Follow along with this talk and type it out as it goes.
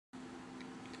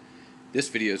This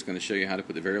video is going to show you how to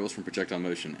put the variables from projectile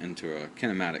motion into a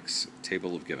kinematics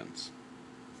table of givens.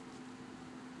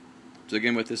 To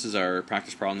begin with, this is our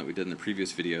practice problem that we did in the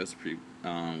previous videos.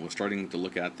 We're starting to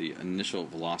look at the initial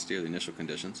velocity or the initial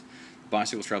conditions. The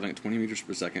bicycle is traveling at 20 meters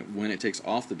per second when it takes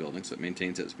off the building, so it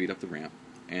maintains its speed up the ramp.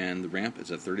 And the ramp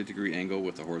is at a 30-degree angle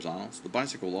with the horizontal, so the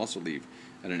bicycle will also leave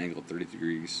at an angle of 30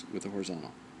 degrees with the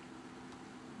horizontal.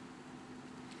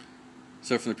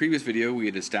 So from the previous video, we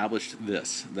had established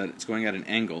that it's going at an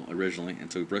angle originally,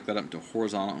 and so we broke that up into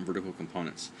horizontal and vertical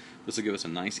components. This will give us a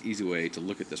nice, easy way to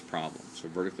look at this problem. So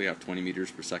vertically, I have 20 meters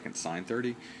per second sine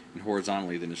 30, and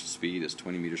horizontally, the initial speed is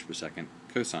 20 meters per second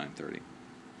cosine 30.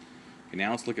 Okay, now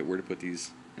let's look at where to put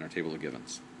these in our table of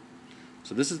givens.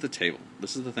 So this is the table.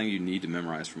 This is the thing you need to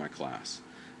memorize for my class.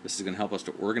 This is going to help us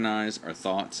to organize our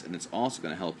thoughts, and it's also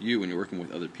going to help you when you're working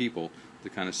with other people to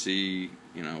kind of see,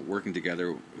 working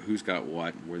together, who's got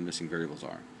what, where the missing variables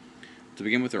are. To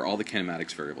begin with, there are all the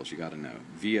kinematics variables you got to know.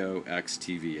 VO, X,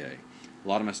 TVA. A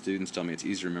lot of my students tell me it's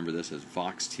easy to remember this as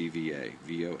VOX, TVA,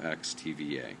 VO, X,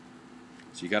 TVA.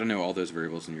 So you got to know all those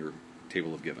variables in your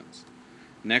table of givens.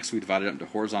 Next, we divided it up into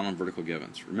horizontal and vertical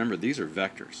givens. Remember, these are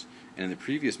vectors. And in the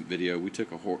previous video, we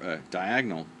took a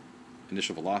diagonal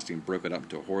initial velocity and broke it up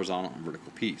into a horizontal and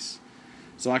vertical piece.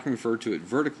 So I can refer to it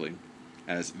vertically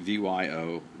as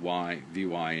VYO, Y,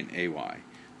 VY, and AY.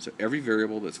 So every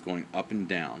variable that's going up and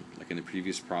down, like in the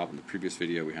previous problem, the previous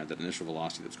video, we had that initial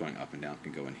velocity that's going up and down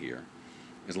can go in here.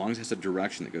 As long as it has a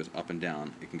direction that goes up and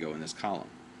down, it can go in this column.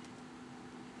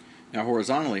 Now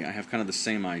horizontally, I have kind of the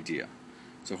same idea.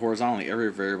 So horizontally,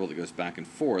 every variable that goes back and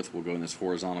forth will go in this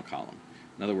horizontal column.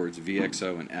 In other words,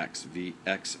 VXO and X.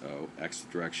 VXO, X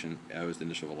the direction, O is the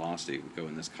initial velocity, would go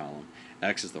in this column.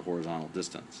 X is the horizontal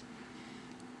distance.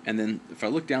 And then if I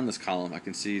look down this column, I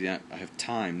can see that I have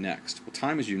time next. Well,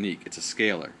 time is unique. It's a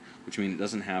scalar, which means it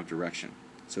doesn't have direction.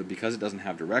 So because it doesn't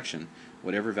have direction,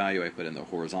 whatever value I put in the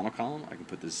horizontal column, I can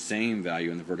put the same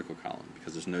value in the vertical column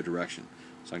because there's no direction.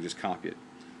 So I can just copy it.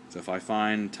 So if I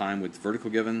find time with vertical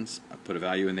givens, I put a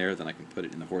value in there, then I can put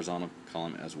it in the horizontal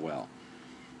column as well.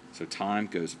 So time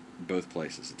goes both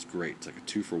places. It's great. It's like a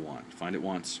 2-for-1. Find it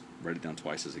once, write it down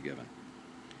twice as a given.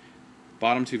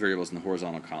 Bottom two variables in the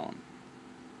horizontal column: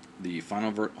 the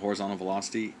final horizontal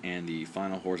velocity and the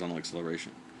final horizontal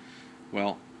acceleration.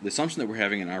 Well, the assumption that we're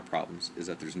having in our problems is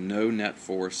that there's no net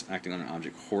force acting on an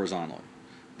object horizontally.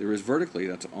 There is vertically,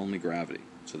 that's only gravity.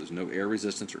 So there's no air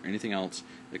resistance or anything else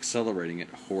accelerating it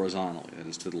horizontally, that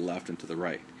is to the left and to the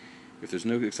right. If there's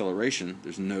no acceleration,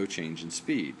 there's no change in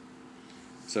speed.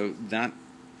 So that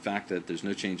fact that there's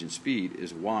no change in speed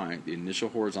is why the initial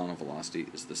horizontal velocity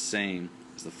is the same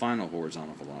as the final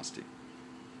horizontal velocity.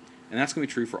 And that's going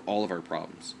to be true for all of our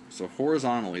problems. So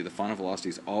horizontally, the final velocity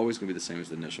is always going to be the same as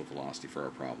the initial velocity for our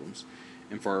problems.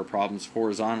 And for our problems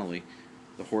horizontally,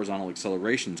 the horizontal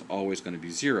acceleration is always going to be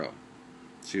 0.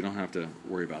 So you don't have to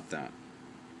worry about that.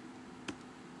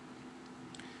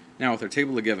 Now with our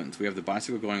table of givens, we have the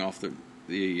bicycle going off the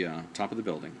top of the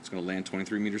building. It's going to land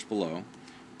 23 meters below.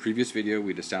 Previous video,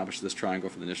 we'd established this triangle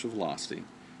for the initial velocity,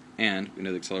 and we know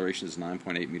the acceleration is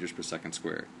 9.8 meters per second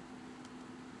squared.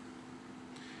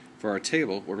 For our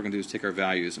table, what we're going to do is take our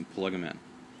values and plug them in.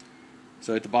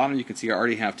 So at the bottom, you can see I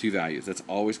already have two values. That's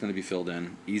always going to be filled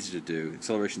in, easy to do.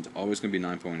 Acceleration is always going to be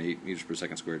 9.8 meters per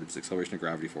second squared. It's the acceleration of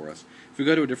gravity for us. If we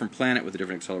go to a different planet with a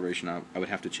different acceleration, I would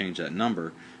have to change that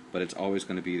number, but it's always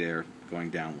going to be there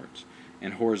going downwards.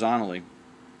 And horizontally,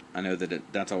 I know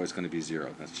that that's always going to be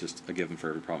 0. That's just a given for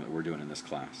every problem that we're doing in this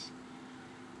class.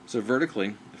 So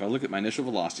vertically, if I look at my initial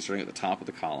velocity starting at the top of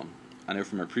the column, I know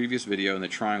from my previous video and the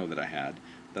triangle that I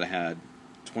had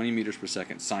 20 meters per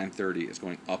second sine 30 is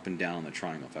going up and down the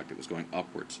triangle. In fact, it was going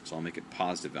upwards, so I'll make it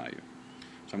positive value.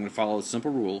 So I'm going to follow a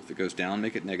simple rule. If it goes down,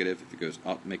 make it negative. If it goes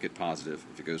up, make it positive.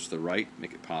 If it goes to the right,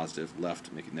 make it positive.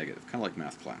 Left, make it negative. Kind of like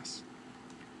math class.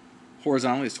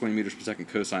 Horizontally, it's 20 meters per second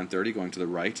cosine 30. Going to the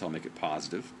right, I'll make it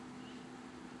positive.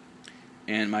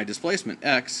 And my displacement,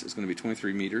 x, is going to be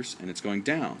 23 meters, and it's going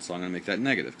down, so I'm going to make that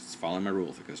negative, because it's following my rule.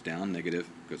 If it goes down, negative.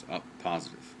 If it goes up,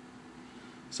 positive.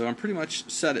 So I'm pretty much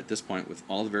set at this point with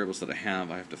all the variables that I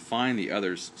have. I have to find the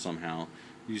others somehow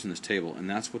using this table, and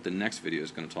that's what the next video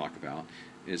is going to talk about,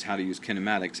 is how to use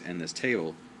kinematics and this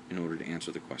table in order to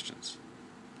answer the questions.